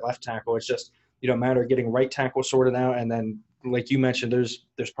fine at left tackle. It's just, a matter of getting right tackle sorted out. And then, like you mentioned,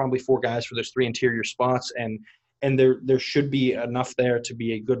 there's probably 4 guys for those 3 interior spots. And there should be enough there to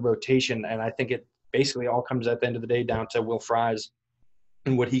be a good rotation. And I think it basically all comes at the end of the day down to Will Fries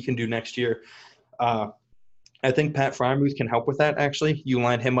and what he can do next year. I think Pat Freiermuth can help with that, actually. You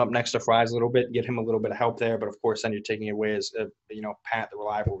line him up next to Fries a little bit, get him a little bit of help there. But, of course, then you're taking away as, Pat, the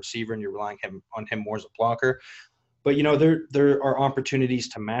reliable receiver, and you're relying on him more as a blocker. But, there are opportunities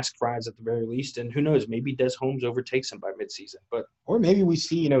to mask Fries at the very least. And who knows, maybe Des Holmes overtakes him by midseason. Or maybe we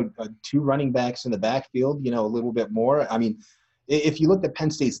see, 2 running backs in the backfield, a little bit more. I mean, if you look at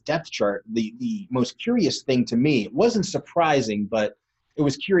Penn State's depth chart, the most curious thing to me, it wasn't surprising, but it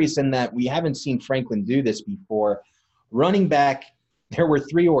was curious in that we haven't seen Franklin do this before. Running back, there were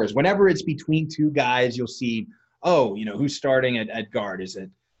 3 ors. Whenever it's between 2 guys, you'll see, who's starting at guard? Is it,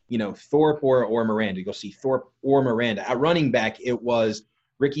 Thorpe or Miranda? You'll see Thorpe or Miranda. At running back, it was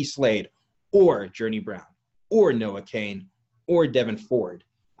Ricky Slade or Journey Brown or Noah Cain or Devin Ford.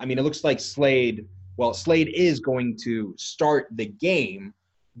 I mean, it looks like Slade is going to start the game,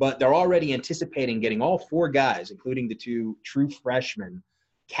 but they're already anticipating getting all 4 guys, including the 2 true freshmen,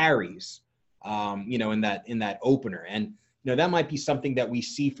 carries, in that opener. And, that might be something that we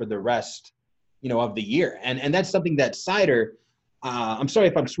see for the rest, of the year. And that's something that Sider, I'm sorry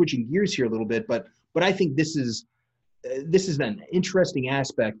if I'm switching gears here a little bit, but I think this is an interesting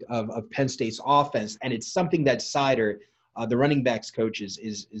aspect of Penn State's offense, and it's something that Sider, the running backs coach,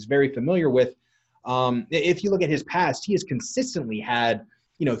 is very familiar with. If you look at his past, he has consistently had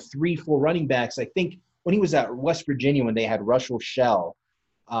 3 full running backs. I think when he was at West Virginia, when they had Russell Shell,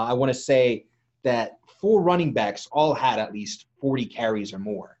 I want to say that 4 running backs all had at least 40 carries or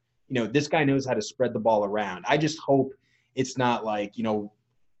more. This guy knows how to spread the ball around. I just hope it's not like,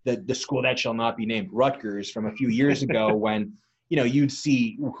 the school that shall not be named, Rutgers, from a few years ago when, you'd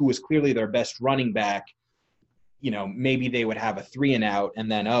see who was clearly their best running back. Maybe they would have a 3 and out,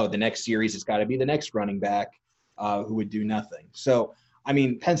 and then, the next series it's got to be the next running back who would do nothing. So, I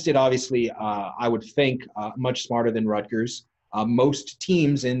mean, Penn State obviously, I would think, much smarter than Rutgers. Most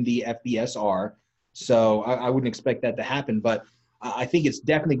teams in the FBS are, so I wouldn't expect that to happen. But I think it's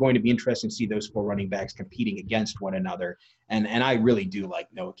definitely going to be interesting to see those 4 running backs competing against one another. And I really do like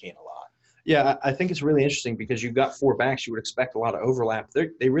Noah Cain a lot. Yeah, I think it's really interesting because you've got 4 backs. You would expect a lot of overlap.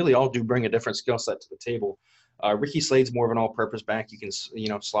 They really all do bring a different skill set to the table. Ricky Slade's more of an all-purpose back. You can,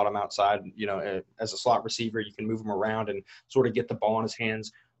 slot him outside, as a slot receiver. You can move him around and sort of get the ball in his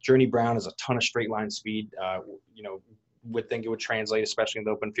hands. Journey Brown has a ton of straight line speed. Would think it would translate, especially in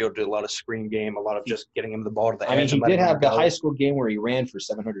the open field, to a lot of screen game, a lot of just getting him the ball to the edge. He did have the high school game where he ran for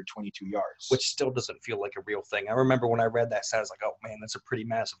 722 yards. Which still doesn't feel like a real thing. I remember when I read that stat, I was like, oh, man, that's a pretty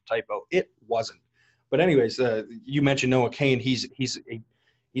massive typo. It wasn't. But anyways, you mentioned Noah Cain. He's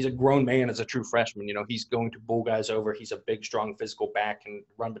a grown man as a true freshman. He's going to bull guys over. He's a big, strong, physical back and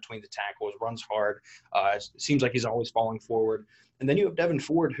run between the tackles, runs hard. It seems like he's always falling forward. And then you have Devin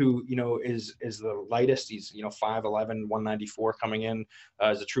Ford, who, is the lightest. He's, 5'11", 194 coming in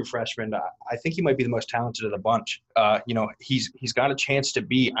as a true freshman. I think he might be the most talented of the bunch. He's got a chance to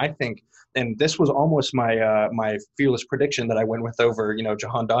be, I think, and this was almost my fearless prediction that I went with over,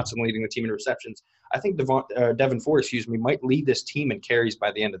 Jahan Dotson leading the team in receptions. I think Devin Ford, might lead this team in carries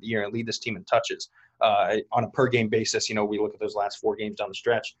by the end of the year and lead this team in touches on a per-game basis. We look at those last 4 games down the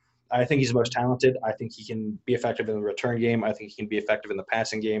stretch. I think he's the most talented. I think he can be effective in the return game. I think he can be effective in the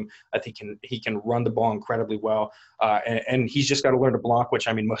passing game. I think he can run the ball incredibly well. And he's just got to learn to block, which,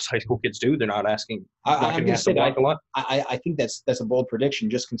 I mean, most high school kids do. They're not I'm getting going to asked to say block that a lot. I think that's a bold prediction,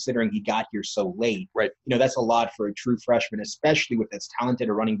 just considering he got here so late. Right. That's a lot for a true freshman, especially with as talented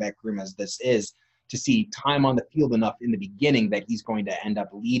a running back room as this is, to see time on the field enough in the beginning that he's going to end up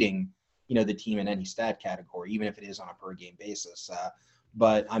leading, the team in any stat category, even if it is on a per game basis.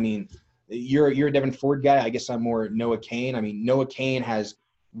 But I mean, you're a Devin Ford guy. I guess I'm more Noah Cain. I mean, Noah Cain has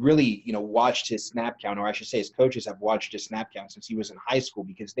really, watched his snap count, or I should say his coaches have watched his snap count since he was in high school,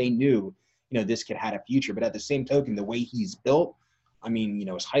 because they knew, this kid had a future. But at the same token, the way he's built, I mean,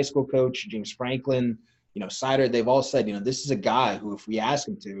 his high school coach, James Franklin, Sider, they've all said, this is a guy who, if we ask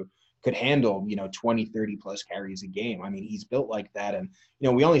him to, could handle, 20, 30 plus carries a game. I mean, he's built like that. And,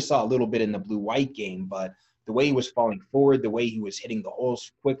 we only saw a little bit in the blue-white game, but the way he was falling forward, the way he was hitting the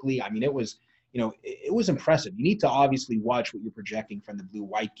holes quickly, I mean, it was, it was impressive. You need to obviously watch what you're projecting from the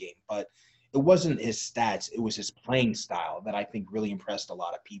blue-white game, but it wasn't his stats. It was his playing style that I think really impressed a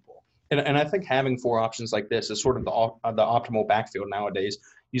lot of people. And I think having four options like this is sort of the optimal backfield nowadays.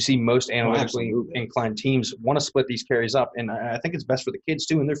 You see most analytically inclined teams want to split these carries up, and I think it's best for the kids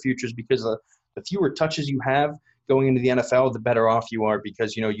too in their futures, because the fewer touches you have going into the NFL, the better off you are,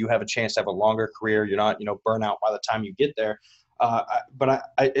 because you have a chance to have a longer career. You're not burn out by the time you get there. But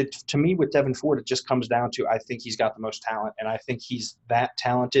to me, with Devin Ford, it just comes down to, I think he's got the most talent, and I think he's that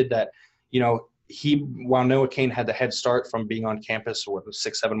talented that while Noah Cain had the head start from being on campus,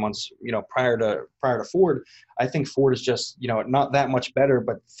 6-7 months, prior to Ford, I think Ford is just, not that much better,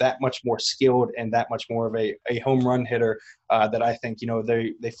 but that much more skilled and that much more of a home run hitter that I think,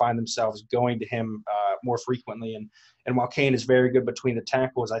 they find themselves going to him more frequently. And while Cain is very good between the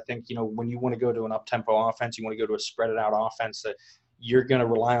tackles, I think, when you want to go to an up-tempo offense, you want to go to a spread it out offense, that you're going to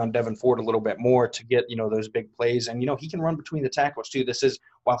rely on Devin Ford a little bit more to get, those big plays. And, he can run between the tackles too. This is,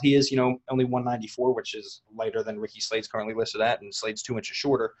 while he is, only 194, which is lighter than Ricky Slade's currently listed at, and Slade's 2 inches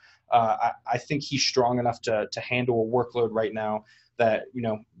shorter. I think he's strong enough to handle a workload right now that,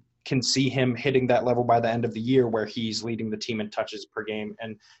 can see him hitting that level by the end of the year where he's leading the team in touches per game.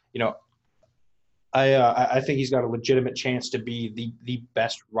 And, I think he's got a legitimate chance to be the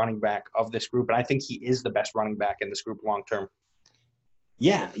best running back of this group. And I think he is the best running back in this group long-term.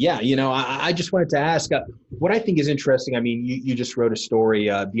 Yeah. I just wanted to ask what I think is interesting. I mean, you just wrote a story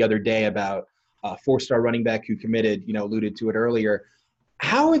the other day about a 4-star running back who committed, alluded to it earlier.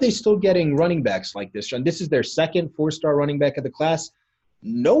 How are they still getting running backs like this, John? This is their second 4-star running back of the class.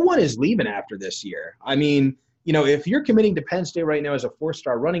 No one is leaving after this year. I mean, if you're committing to Penn State right now as a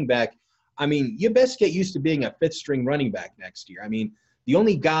 4-star running back, I mean, you best get used to being a 5th-string running back next year. I mean, the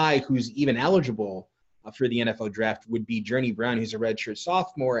only guy who's even eligible for the NFL draft would be Journey Brown, who's a redshirt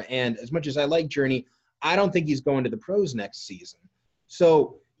sophomore. And as much as I like Journey, I don't think he's going to the pros next season.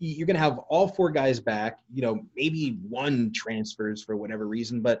 So you're going to have all 4 guys back, maybe 1 transfers for whatever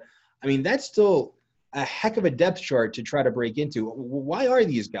reason. But, I mean, that's still a heck of a depth chart to try to break into. Why are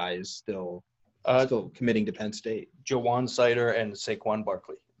these guys still committing to Penn State? Jawan Sider and Saquon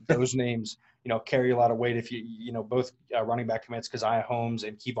Barkley. Those names, carry a lot of weight. If both running back commits, Keziah Holmes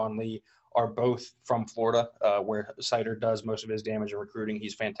and Kevon Lee, are both from Florida, where Sider does most of his damage in recruiting.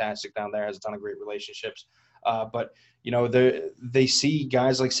 He's fantastic down there, has a ton of great relationships. But they see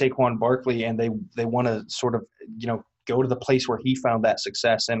guys like Saquon Barkley, and they want to sort of go to the place where he found that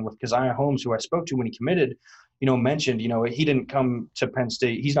success. And with Keziah Holmes, who I spoke to when he committed, mentioned he didn't come to Penn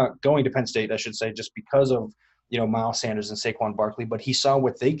State. He's not going to Penn State, I should say, just because of Miles Sanders and Saquon Barkley, but he saw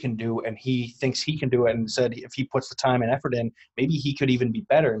what they can do, and he thinks he can do it, and said if he puts the time and effort in, maybe he could even be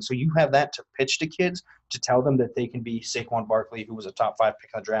better. And so you have that to pitch to kids, to tell them that they can be Saquon Barkley, who was a top 5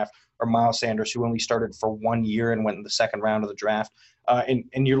 pick in the draft, or Miles Sanders, who only started for 1 year and went in the second round of the draft.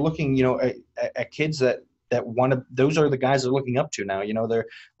 And you're looking, at kids that want to. Those are the guys they're looking up to now.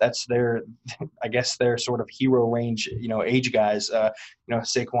 That's their, I guess, their sort of hero range, age guys.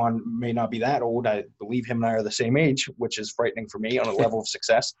 Saquon may not be that old. I believe him and I are the same age, which is frightening for me on a level of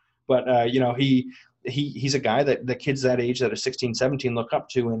success. But he's a guy that the kids that age that are 16, 17 look up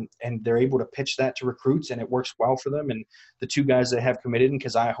to, and they're able to pitch that to recruits, and it works well for them. And the 2 guys that have committed,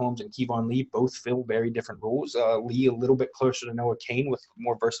 Keziah Holmes and Kevon Lee, both fill very different roles. Lee a little bit closer to Noah Cain with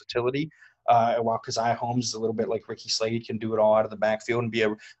more versatility. While Keziah Holmes is a little bit like Ricky Slade, can do it all out of the backfield and be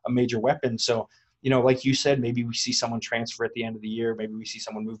a major weapon. So, like you said, maybe we see someone transfer at the end of the year. Maybe we see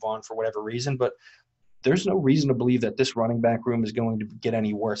someone move on for whatever reason. But there's no reason to believe that this running back room is going to get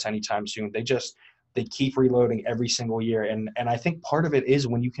any worse anytime soon. They keep reloading every single year. And I think part of it is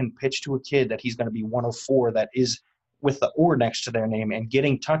when you can pitch to a kid that he's going to be one of 4 that is with the or next to their name and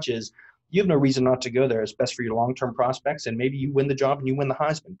getting touches, you have no reason not to go there. It's best for your long-term prospects, and maybe you win the job and you win the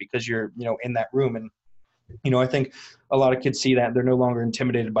Heisman because you're, in that room. And, I think a lot of kids see that they're no longer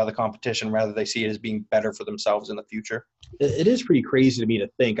intimidated by the competition. Rather, they see it as being better for themselves in the future. It is pretty crazy to me to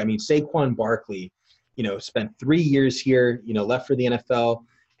think. I mean, Saquon Barkley, spent 3 years here, left for the NFL.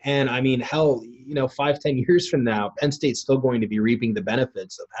 And I mean, hell, 5-10 years from now, Penn State's still going to be reaping the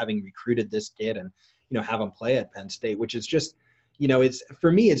benefits of having recruited this kid and, have him play at Penn State, which is just, it's,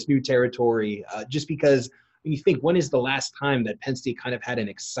 for me, it's new territory, just because when you think, when is the last time that Penn State kind of had an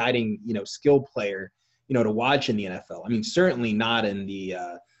exciting, skill player, to watch in the NFL? I mean, certainly not in the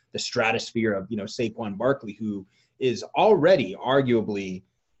stratosphere of, Saquon Barkley, who is already arguably,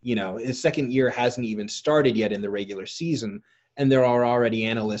 his second year hasn't even started yet in the regular season. And there are already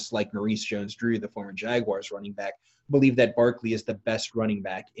analysts like Maurice Jones-Drew, the former Jaguars running back, believe that Barkley is the best running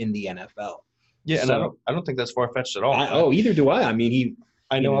back in the NFL. Yeah, and I don't think that's far-fetched at all. Either do I. I mean,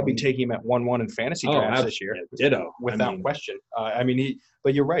 I know I'll be taking him at 1-1 in fantasy drafts this year. Ditto. Without question.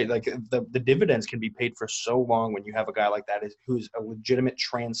 But you're right. Like the dividends can be paid for so long when you have a guy like that who's a legitimate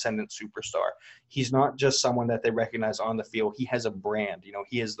transcendent superstar. He's not just someone that they recognize on the field. He has a brand.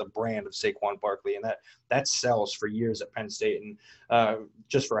 He is the brand of Saquon Barkley, and that sells for years at Penn State. And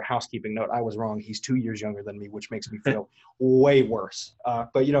just for a housekeeping note, I was wrong. He's 2 years younger than me, which makes me feel way worse.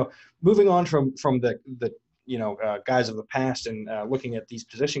 But moving on from the guys of the past and looking at these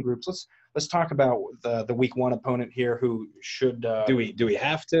position groups, let's talk about the week 1 opponent here who should do we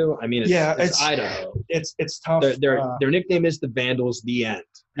have to? I mean, it's Idaho. It's tough. Their nickname is the Vandals. The end.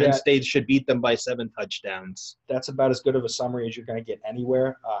 Penn State should beat them by 7 touchdowns. That's about as good of a summary as you're going to get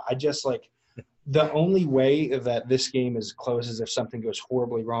anywhere. I just the only way that this game is close is if something goes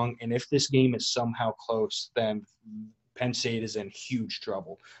horribly wrong, and if this game is somehow close, then Penn State is in huge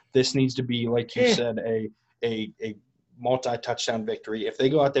trouble. This needs to be, like you said, a multi-touchdown victory. If they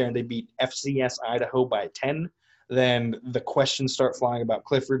go out there and they beat FCS Idaho by 10, then the questions start flying about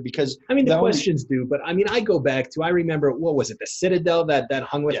Clifford because – the questions do, but I go back to – I remember, what was it, the Citadel that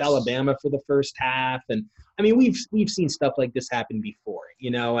hung with Alabama for the first half. And, we've seen stuff like this happen before,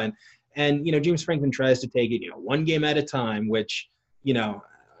 and James Franklin tries to take it, one game at a time, which,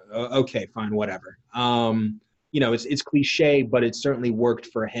 okay, fine, whatever. It's cliche, but it certainly worked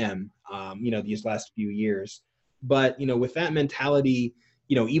for him, these last few years. But, with that mentality,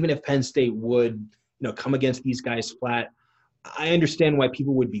 even if Penn State would, come against these guys flat, I understand why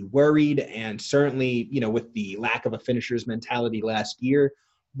people would be worried. And certainly, with the lack of a finisher's mentality last year.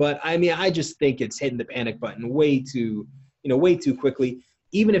 But, I just think it's hitting the panic button way too quickly.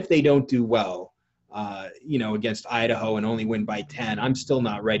 Even if they don't do well, against Idaho and only win by 10, I'm still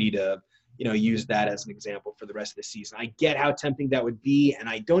not ready to use that as an example for the rest of the season. I get how tempting that would be, and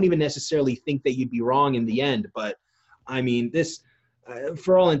I don't even necessarily think that you'd be wrong in the end. But, this,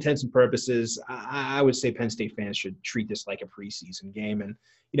 for all intents and purposes, I would say Penn State fans should treat this like a preseason game and,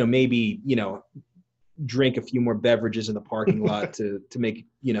 maybe, drink a few more beverages in the parking lot to make,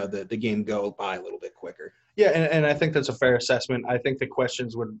 the game go by a little bit quicker. Yeah, and I think that's a fair assessment. I think the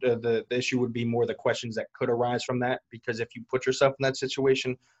questions would the issue would be more the questions that could arise from that, because if you put yourself in that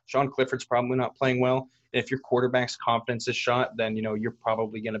situation, Sean Clifford's probably not playing well. And if your quarterback's confidence is shot, then you're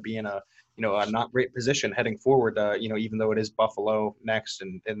probably going to be in a not great position heading forward. Even though it is Buffalo next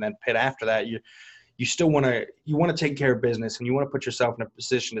and then Pitt after that, you still want to take care of business, and you want to put yourself in a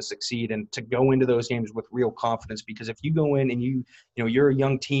position to succeed and to go into those games with real confidence. Because if you go in and you're a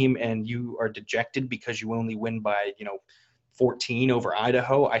young team and you are dejected because you only win by 14 over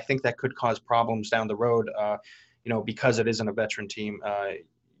Idaho, I think that could cause problems down the road. Because it isn't a veteran team.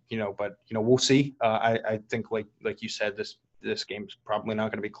 But we'll see. I think like you said, this game's probably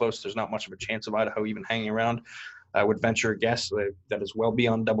not going to be close. There's not much of a chance of Idaho even hanging around. I would venture a guess that is well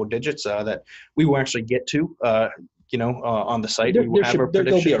beyond double digits that we will actually get to, on the site.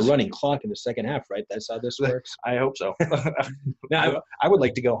 There'll be a running clock in the second half, right? That's how this works. I hope so. Now, I would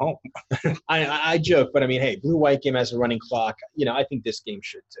like to go home. I joke, but hey, blue-white game has a running clock. I think this game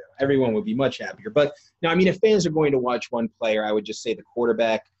should too. Everyone would be much happier. But now, if fans are going to watch one player, I would just say the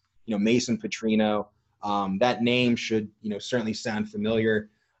quarterback, Mason Petrino. That name should, certainly sound familiar.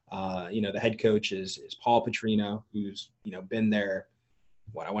 The head coach is Paul Petrino, who's, been there,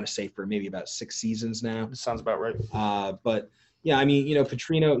 I want to say for maybe about 6 seasons now. Sounds about right. But yeah,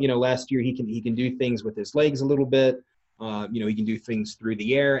 Petrino, last year he can do things with his legs a little bit. He can do things through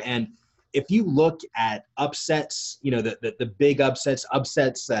the air. And if you look at upsets, the big upsets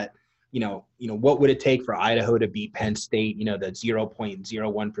that, what would it take for Idaho to beat Penn State? The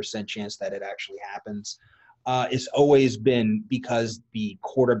 0.01% chance that it actually happens. It's always been because the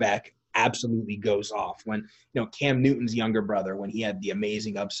quarterback absolutely goes off. When, Cam Newton's younger brother, when he had the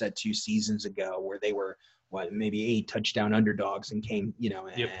amazing upset 2 seasons ago where they were, maybe 8 touchdown underdogs and came,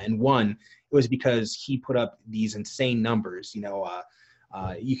 and won, it was because he put up these insane numbers.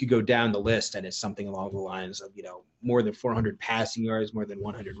 You could go down the list and it's something along the lines of, more than 400 passing yards, more than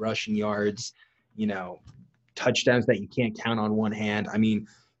 100 rushing yards, touchdowns that you can't count on one hand. I mean,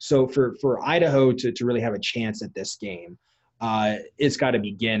 so for Idaho to really have a chance at this game, it's got to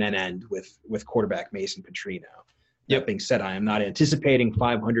begin and end with quarterback Mason Petrino. That being said, I am not anticipating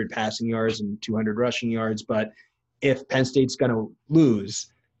 500 passing yards and 200 rushing yards, but if Penn State's going to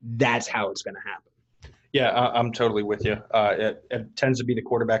lose, that's how it's going to happen. Yeah, I'm totally with you. It tends to be the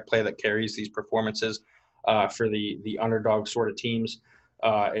quarterback play that carries these performances for the underdog sort of teams.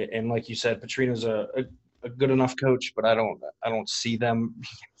 And like you said, Petrino's a good enough coach, but I don't see them,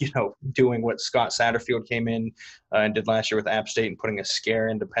 doing what Scott Satterfield came in and did last year with App State and putting a scare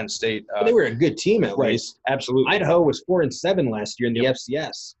into Penn State. They were a good team at least. Absolutely. Idaho was 4-7 last year in the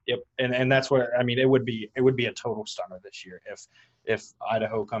FCS. Yep, and that's what I mean. It would be a total stunner this year if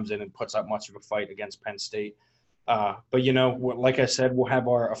Idaho comes in and puts up much of a fight against Penn State. But like I said, we'll have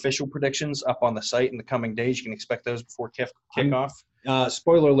our official predictions up on the site in the coming days. You can expect those before kickoff.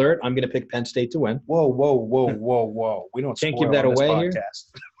 Spoiler alert, I'm going to pick Penn State to win. Whoa. We can't give that away here.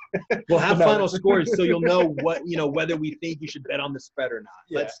 We'll have final scores so you'll know whether we think you should bet on the spread or not.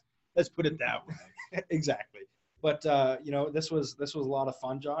 Yeah. Let's put it that way. Exactly. But this was a lot of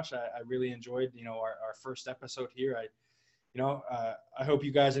fun, Josh. I really enjoyed our first episode here. I hope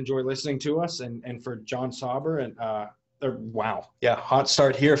you guys enjoy listening to us, and for John Sauber and hot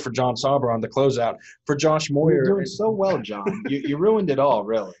start here for John Sauber on the closeout. For Josh Moyer, you're doing so well, John. You ruined it all,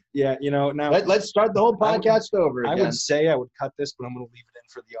 really. Yeah, now let's start the whole podcast over again. I would say I would cut this, but I'm going to leave it in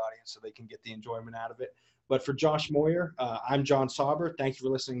for the audience so they can get the enjoyment out of it. But for Josh Moyer, I'm John Sauber. Thank you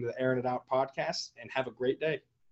for listening to the Airing It Out podcast, and have a great day.